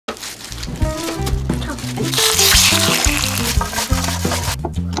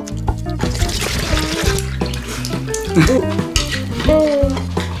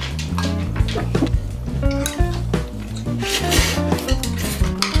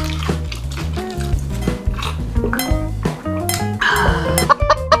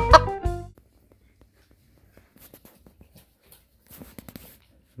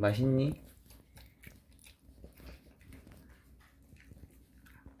맛있니?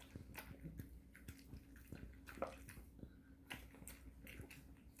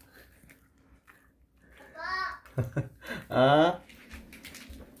 아?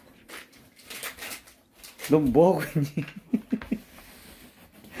 넌 뭐하고 있니?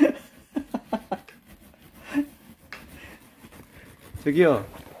 저기요.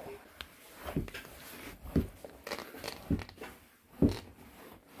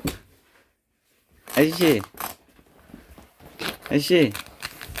 아저씨. 아저씨.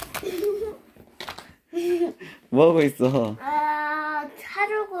 뭐하고 있어?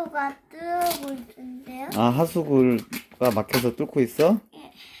 하수구가 뚫고 있는데요? 아, 하수구가 막혀서 뚫고 있어?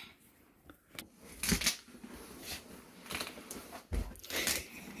 예.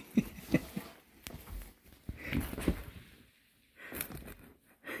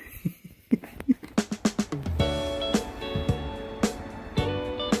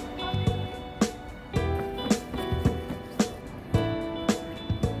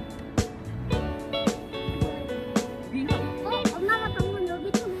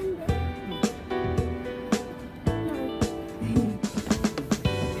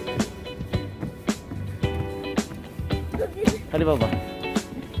 다리 봐봐.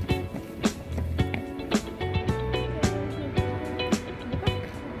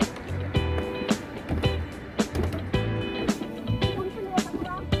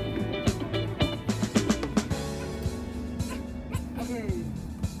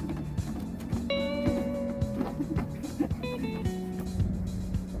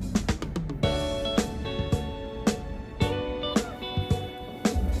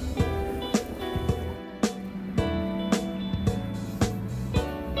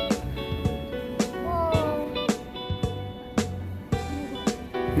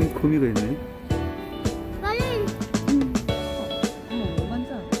 거미가 있네. 빨리. 뭐 만져?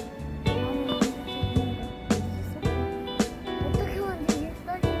 어떻게 만지겠어?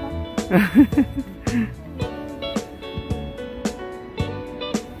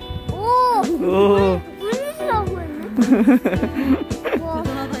 오! 물리서 하고 있네? 우와.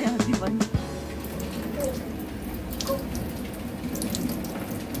 대단하다, 야, 니 많이.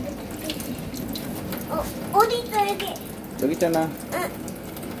 어디 있어, 여기? 여기 있잖아.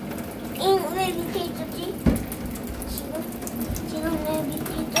 왜 밑에 있었지? 지금 왜 밑에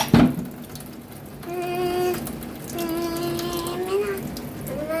있었지?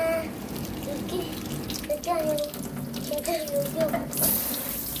 맨날 이렇게 아니고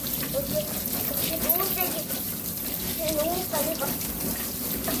여기 너무 세게 너무까지 가.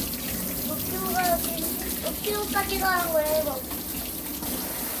 몇 킬로까지 가는 거야 이거.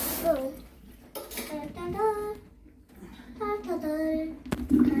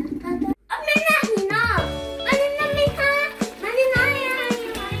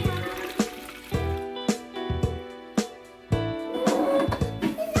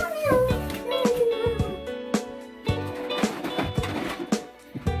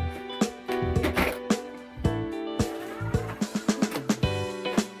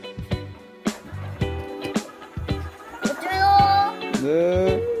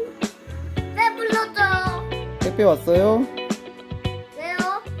 네. 왜 불렀죠? 택배 왔어요? 왜요?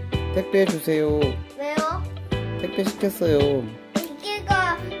 택배 주세요. 왜요? 택배 시켰어요.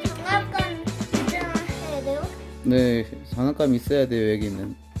 이게가 장난감 입장해야 돼요? 네, 장난감 있어야 돼요,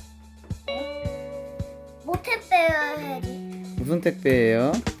 여기는. 뭐 택배야 해야지. 무슨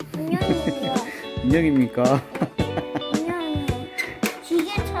택배예요? 인형이에요. 인형입니까? 인형이에요.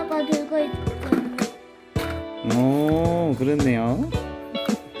 기계차가 들고 있거든요. 오, 그렇네요.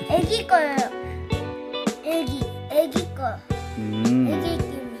 애기 거예요. 애기 거. 애기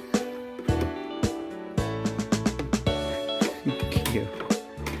끼미. 귀여워.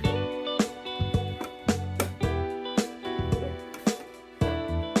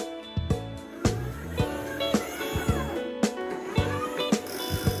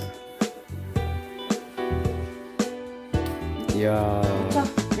 이야. 자,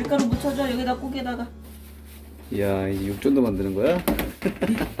 밀가루 묻혀줘. 여기다 꼭에다가. 이야, 이제 육전도 만드는 거야?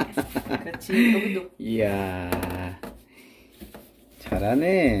 그렇지. 여기도. 이야.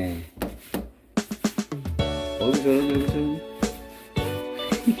 잘하네. 저러네.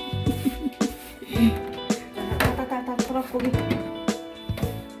 탈탈탈탈 털어 고기.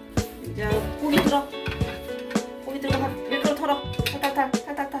 자, 고기 들어. 고기 들어가. 밀가루 털어.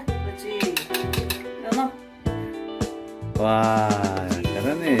 탈탈탈. 그렇지. 넣어. 와,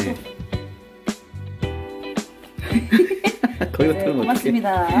 잘하네. 거기다 네, 털면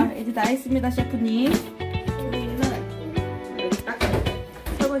고맙습니다. 이제 다 했습니다, 셰프님. 딱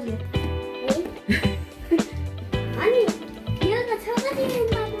설거지. 아니, 얘가 설거지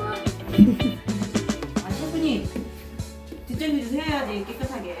한다고. 아, 셰프님. 뒷정리 좀 해야지,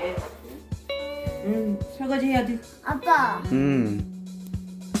 깨끗하게. 설거지 해야지. 아빠, 음.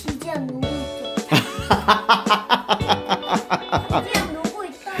 지지야 누구 있어? 지지야 누구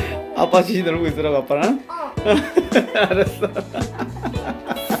있다고? 아빠 지시 놀고 있으라고 아빠랑? 어. 알았어.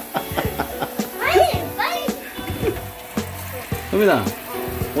 빨리. 효민아,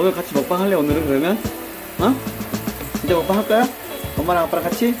 오늘 같이 먹방 할래 오늘은 그러면? 어? 진짜 먹방 할 거야? 엄마랑 아빠랑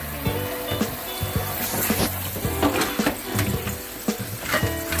같이?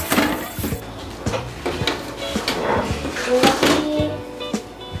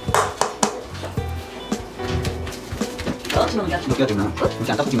 몇 개가 되나?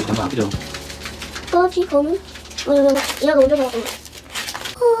 진짜 안 닦고 김치 전부 안 그죠? 꼬지 검은? 얘가 먼저 먹어.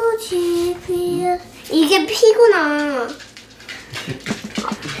 꼬지 피야. 이게 피구나.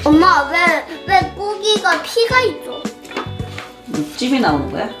 엄마 왜 고기가 피가 있어? 육즙이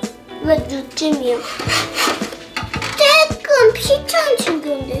나오는 거야? 왜 육찜이야? 조금 피처럼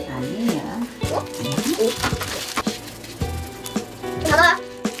생겼는데. 아니야. 어? 나가.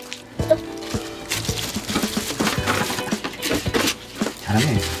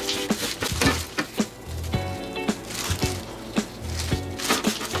 잘하네.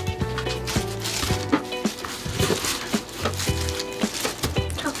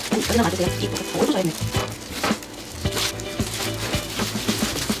 여기다 놔주세요. 이거 어디서 했네.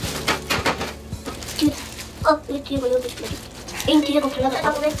 여기 뒤에 여기 있어. 이 뒤에 거 발라줘.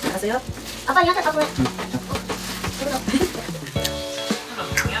 알았어요? 아빠 이한테 따고 해.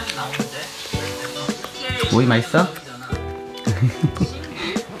 오이 맛있어?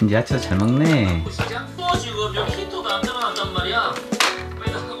 이제 야채도 잘 먹네. 지금 몇 히트도 안 들어갔단 말이야.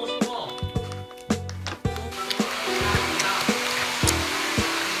 왜 나 하고 싶어?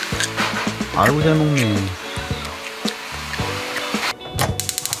 아이고 잘 먹네.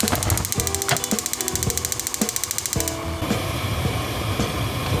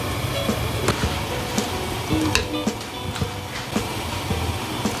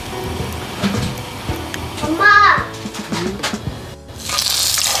 엄마.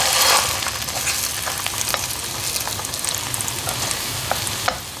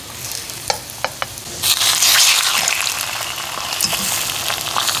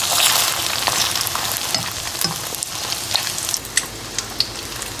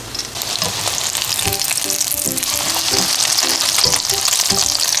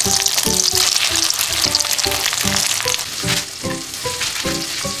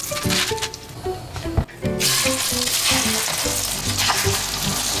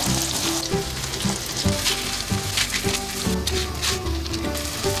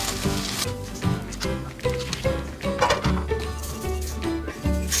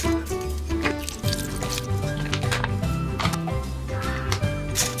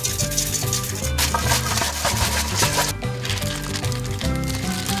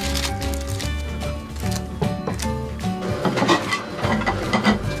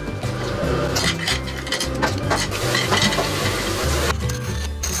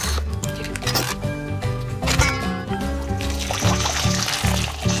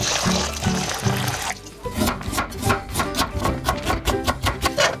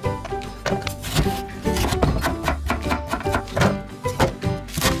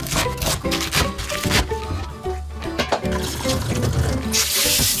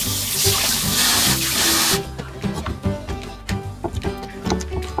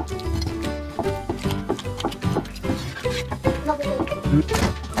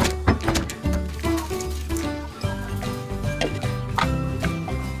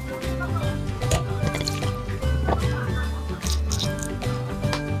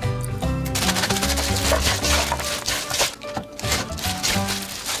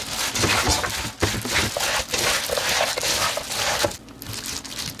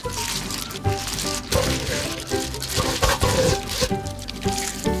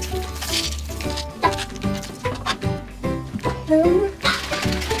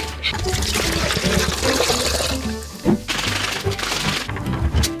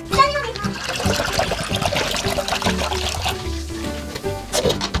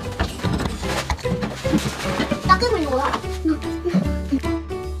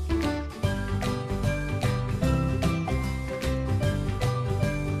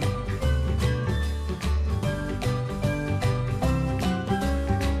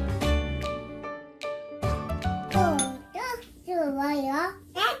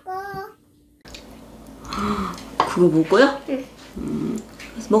 그거 먹고요? 응.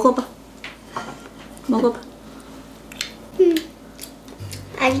 먹어봐. 먹어봐.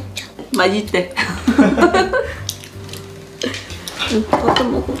 맛있죠? 맛있대. 그것도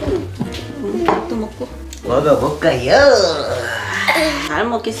먹고. 그것도 먹고. 먹어볼까요? 잘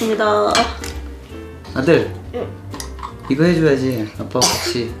먹겠습니다. 아들. 이거 해줘야지. 아빠하고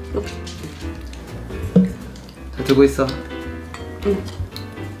같이. 잘 들고 있어. 응.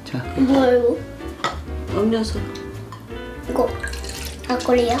 자. 뭐야 이거? 음료수. 이거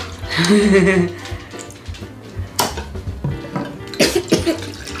막걸리야?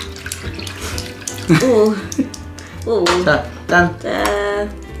 오. 오. 자, 짠.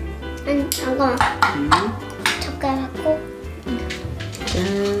 짠. 아니 잠깐만. 젓가락 갖고.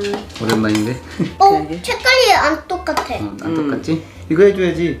 짠. 오랜만인데. 그러게. 색깔이 안 똑같아. 안 똑같지? 이거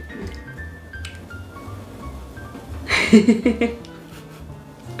해줘야지.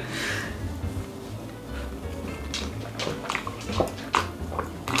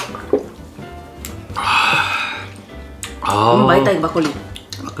 맛있다 이 막걸리.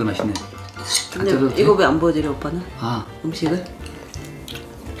 막걸리 맛있네. 근데 이거 왜 안 보여드려 오빠는? 아, 음식을?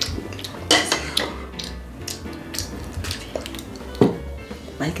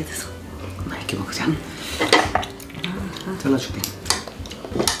 맛있게 드세요. 맛있게 먹자. 잘라줄게.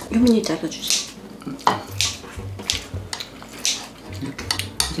 효민이 잘라주지. 이렇게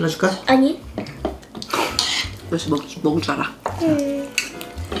잘라줄까? 아니. 그래서 먹을 줄 알아.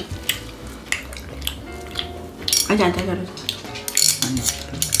 아니 안 잘라줘. 아니.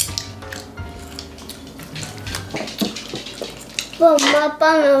 왜 엄마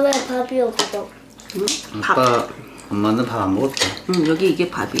아빠는 왜 밥이 없어? 응? 아빠, 엄마는 밥 안 먹었대. 응, 여기 이게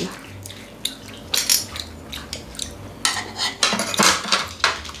밥이야.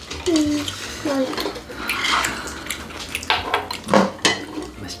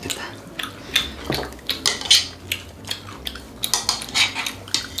 맛있겠다.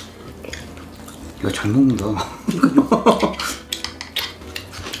 이거 잘 먹는다.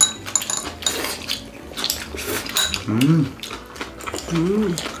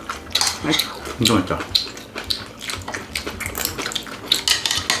 맛있어. 진짜 맛있다.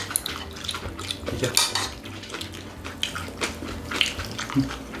 이제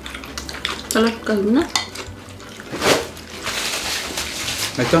잘라줄까 효민아?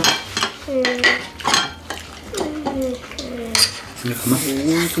 맛있어? 잠깐만.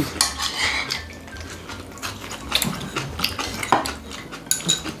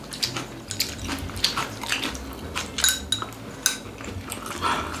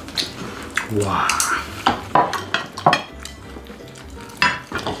 와.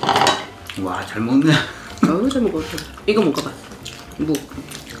 와, 잘 먹네. 어우 잘 먹어. 이거 먹어봐. 무.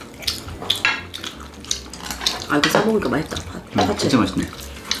 아 이거 싸먹으니까 맛있다. 진짜 맛있네.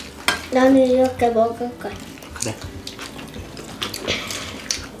 나는 이렇게 먹을 거야. 그래.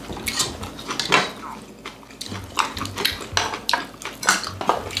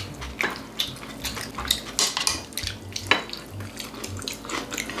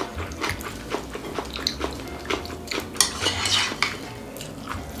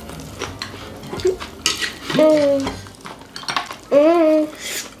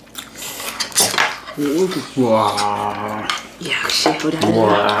 우와. 역시 우리 아들.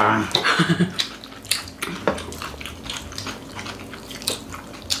 우와.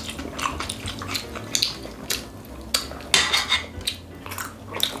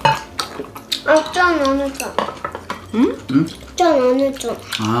 짠 안 했어. 응? 응? 짠 안 했어.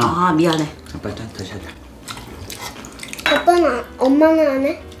 아 미안해. 아빠 짠 다시 하자. 아빠는 엄마는 안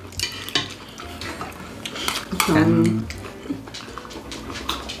해? 짠.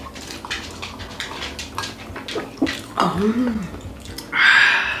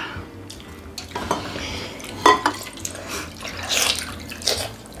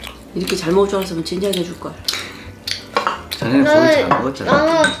 이렇게 잘 먹을 줄 알았으면 진작에 해줄 걸. 자네는 거의 잘 먹었잖아.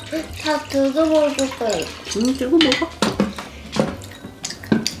 나는 다 들어먹을 거야. 들고 먹어.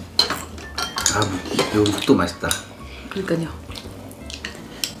 아, 여기 묵도 맛있다. 그러니까요.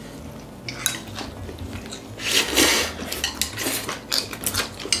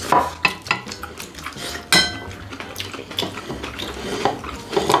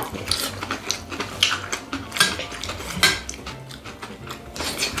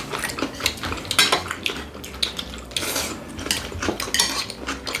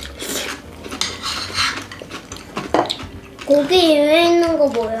 고기 위에 있는 거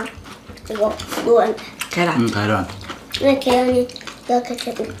뭐야? 이거 노란. 계란. 계란. 왜 계란이 이렇게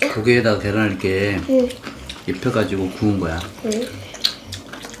되고 있지? 고기에다가 계란을 이렇게 응. 입혀가지고 구운 거야. 응.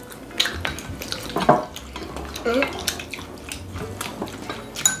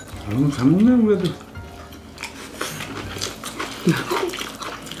 응? 잘 먹네 우리 애들.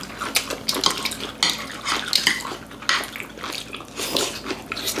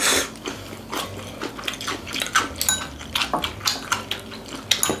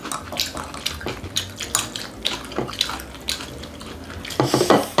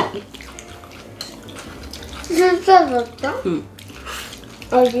 진짜 넣었어? 응.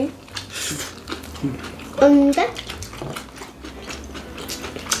 어디? 언제?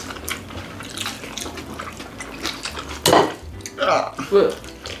 왜?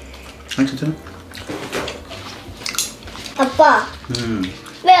 아니 괜찮아. 아빠,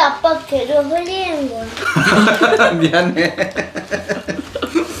 왜 아빠 계속 흘리는 거야? 미안해.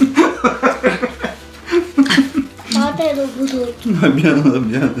 나한테 너무 무서워. 미안하다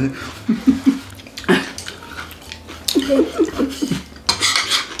미안해.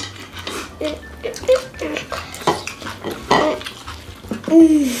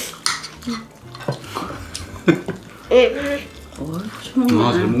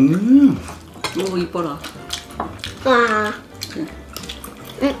 아, 잘 먹네. 오, 이뻐라. 와.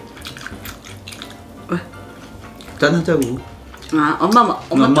 왜? 짠하자고. 아, 엄마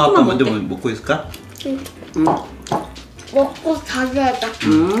엄마 아빠 조금만 먼저 먹게. 먹고 있을까? 응. 먹고 다시 하자.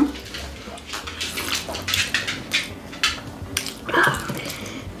 응.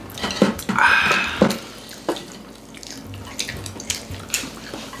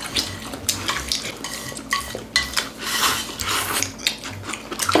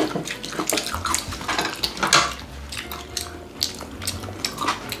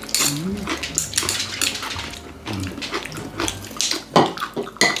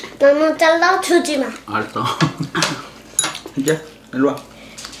 너무 잘라주지 마. 알았어. 이제 일로 와.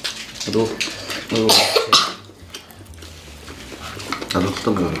 나도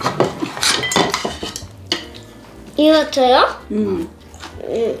뜯어먹을까? 이거 줘요? 응.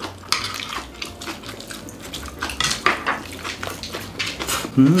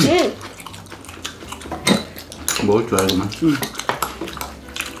 먹을 줄 알구만.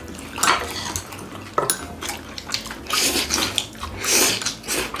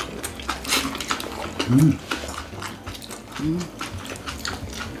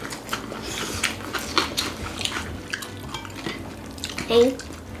 엥?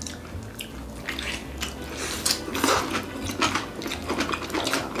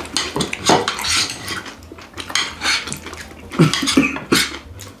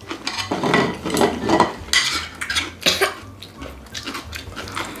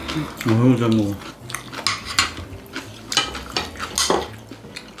 너무 잘 먹어.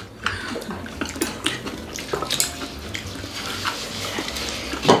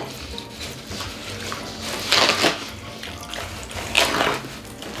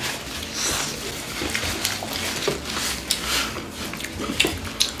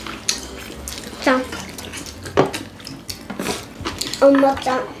 짠. 엄마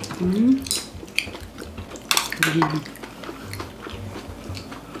짠.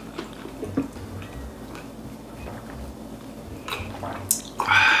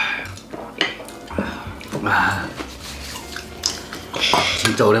 아,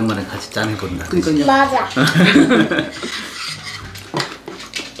 진짜 오랜만에 같이 짠해본다. 그니까요. 맞아.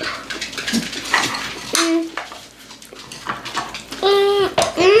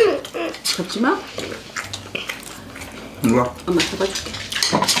 잡지 마. 일로 와. 엄마 잡아줄게.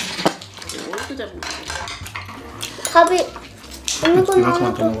 어디서 잡은 거야? 밥이 이거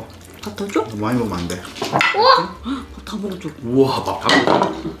이만큼만 더 나눠줘. 먹어. 밥 더 줘? 너무 많이 먹으면 안 돼. 우와! 밥 다 먹어줘. 우와, 밥 줘?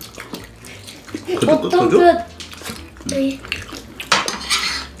 어떻게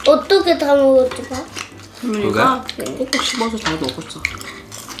어떻게 다 먹었지 봐? 효민이가 꼭꼭 씹어서 잘 먹었어.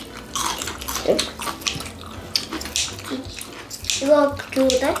 이거 줘도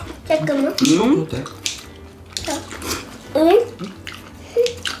돼? 잠깐만. 응? 돼. 자, 응?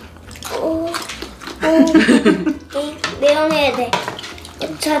 매운해야 돼.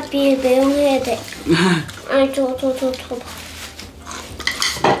 어차피 매운해야 돼. 아니 줘 봐.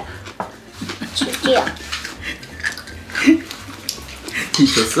 줄게요.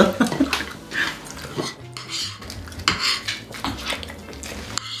 있었어?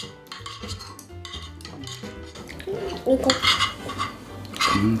 이거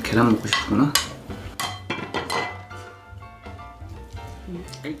계란 먹고 싶구나.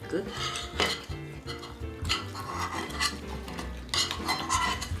 아이 끝.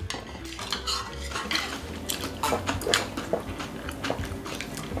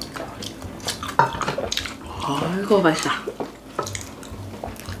 아이고 맛있다.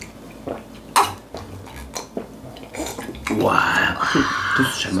 와,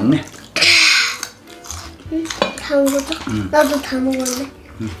 도수 잘 먹네. 다 먹었어? 나도 다 먹었네.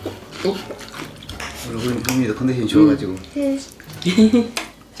 오늘 효민이도 컨디션이 좋아가지고.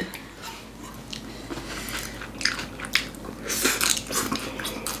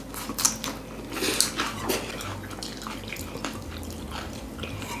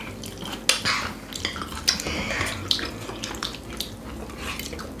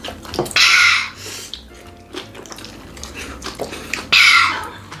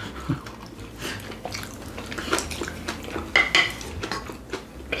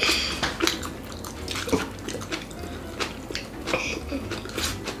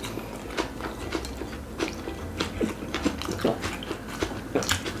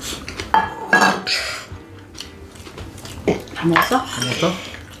 다 먹었어? 다 먹었어?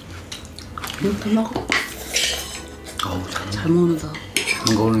 응, 다 먹어. 어우, 잘 먹는다.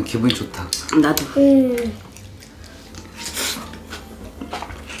 뭔가 오늘 기분이 좋다. 나도.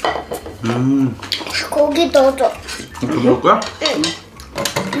 고기 넣어줘. 더 먹을 거야?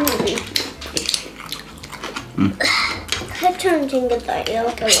 칼처럼 생겼다.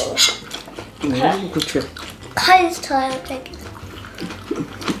 이렇게 먹어. 그치. 칼처럼 생겼다.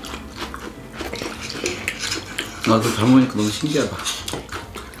 나도 잘 먹으니까 너무 신기하다.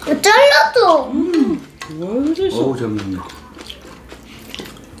 잘라도. 어우, 잘 먹네.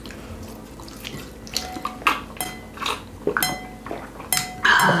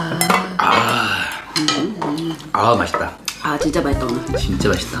 아, 맛있다. 아, 진짜 맛있다, 오늘. 진짜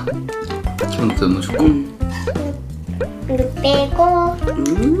맛있다. 기분도 너무 좋고. 이거 빼고.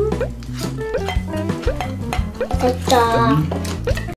 됐다.